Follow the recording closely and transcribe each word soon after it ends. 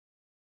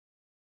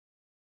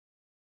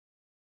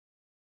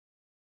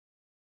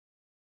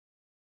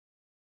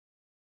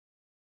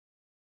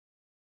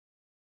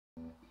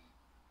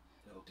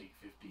will take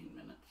 15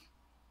 minutes.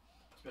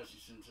 Especially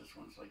since this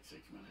one's like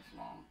 6 minutes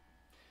long.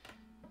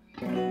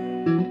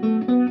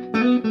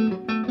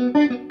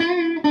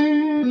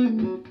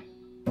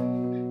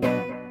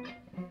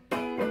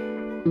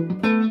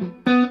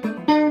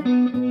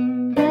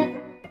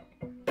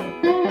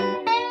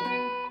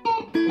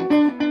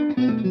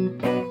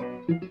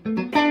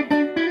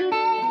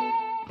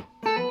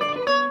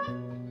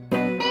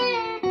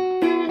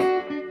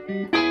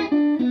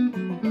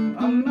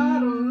 I'm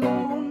not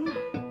alone,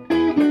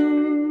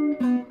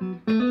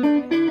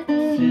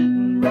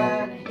 sitting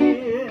right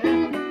here.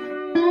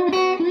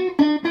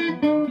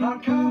 How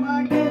come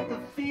I get the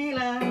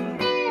feeling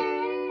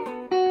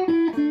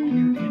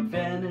you could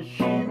vanish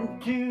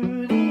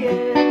into the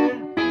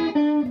air?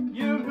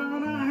 You're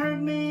gonna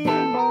hurt me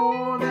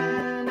more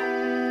than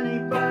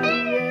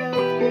anybody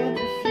else. Can't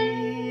you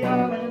see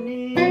I'm an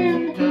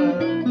easy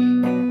touch?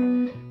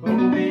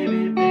 Oh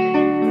baby,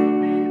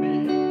 baby,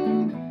 baby,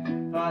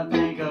 I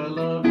think I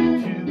love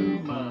you too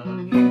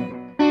much.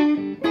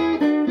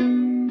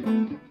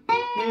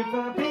 If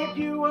I pick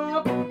you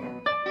up,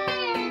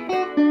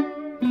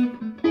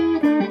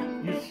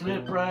 you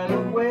slip right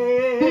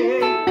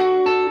away.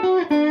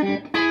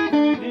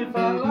 If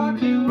I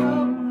lock you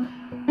up,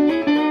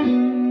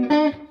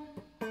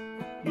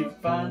 you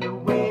find a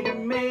way to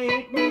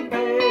make me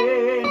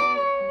pay.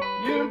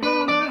 You're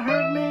gonna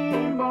hurt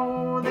me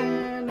more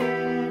than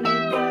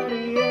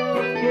anybody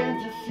else.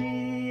 Can't you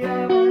see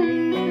I'm an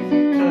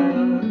easy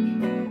touch?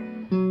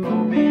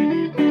 Oh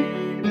baby,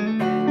 baby,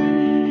 baby,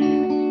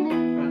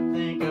 I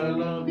think I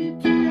love you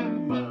too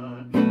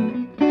much.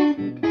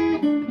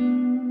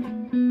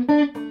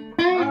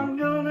 I'm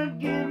gonna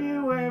give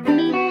you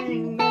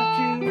everything that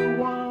you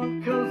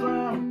want, 'cause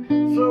I'm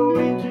so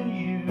into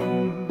you.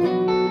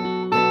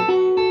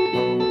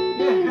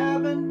 You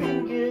haven't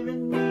been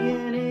giving me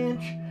an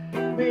inch,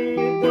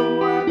 babe,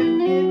 though I've been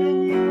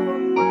giving you a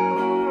mile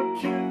or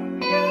two,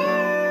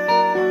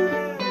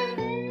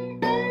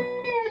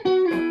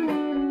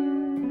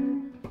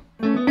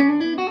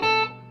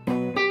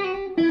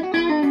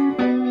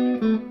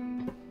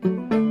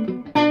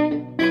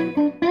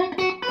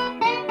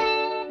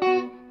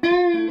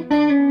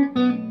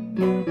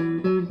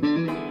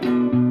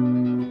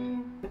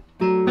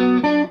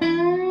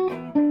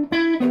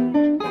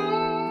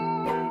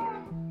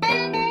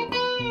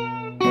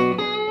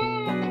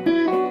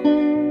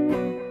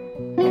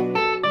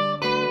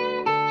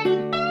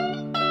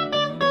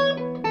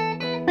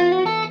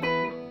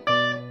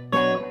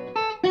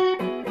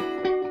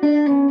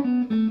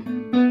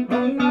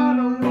 I'm not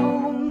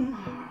alone,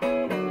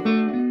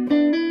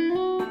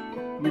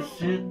 you're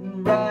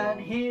sitting right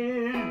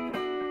here.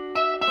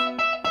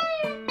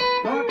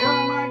 How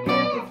come I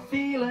get the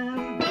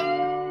feeling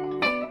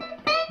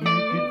you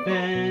could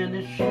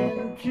vanish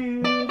into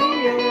the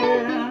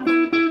air?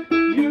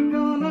 You're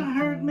gonna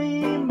hurt me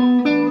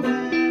more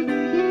than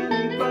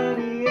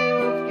anybody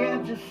else.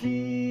 Can't you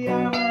see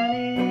I'm an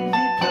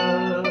easy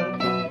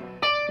touch?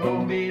 Oh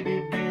baby,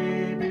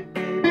 baby,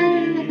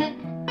 baby,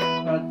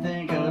 I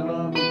think I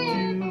love you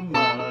too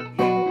much.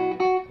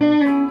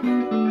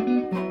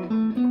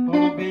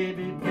 Oh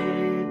baby,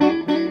 baby,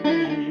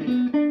 baby,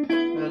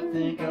 I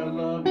think I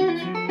love you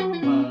too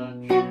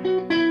much.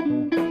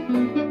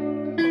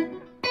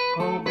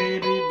 Oh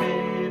baby,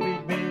 baby,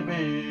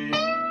 baby,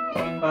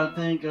 I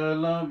think I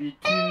love you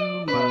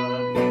too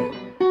much.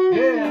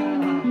 Yeah.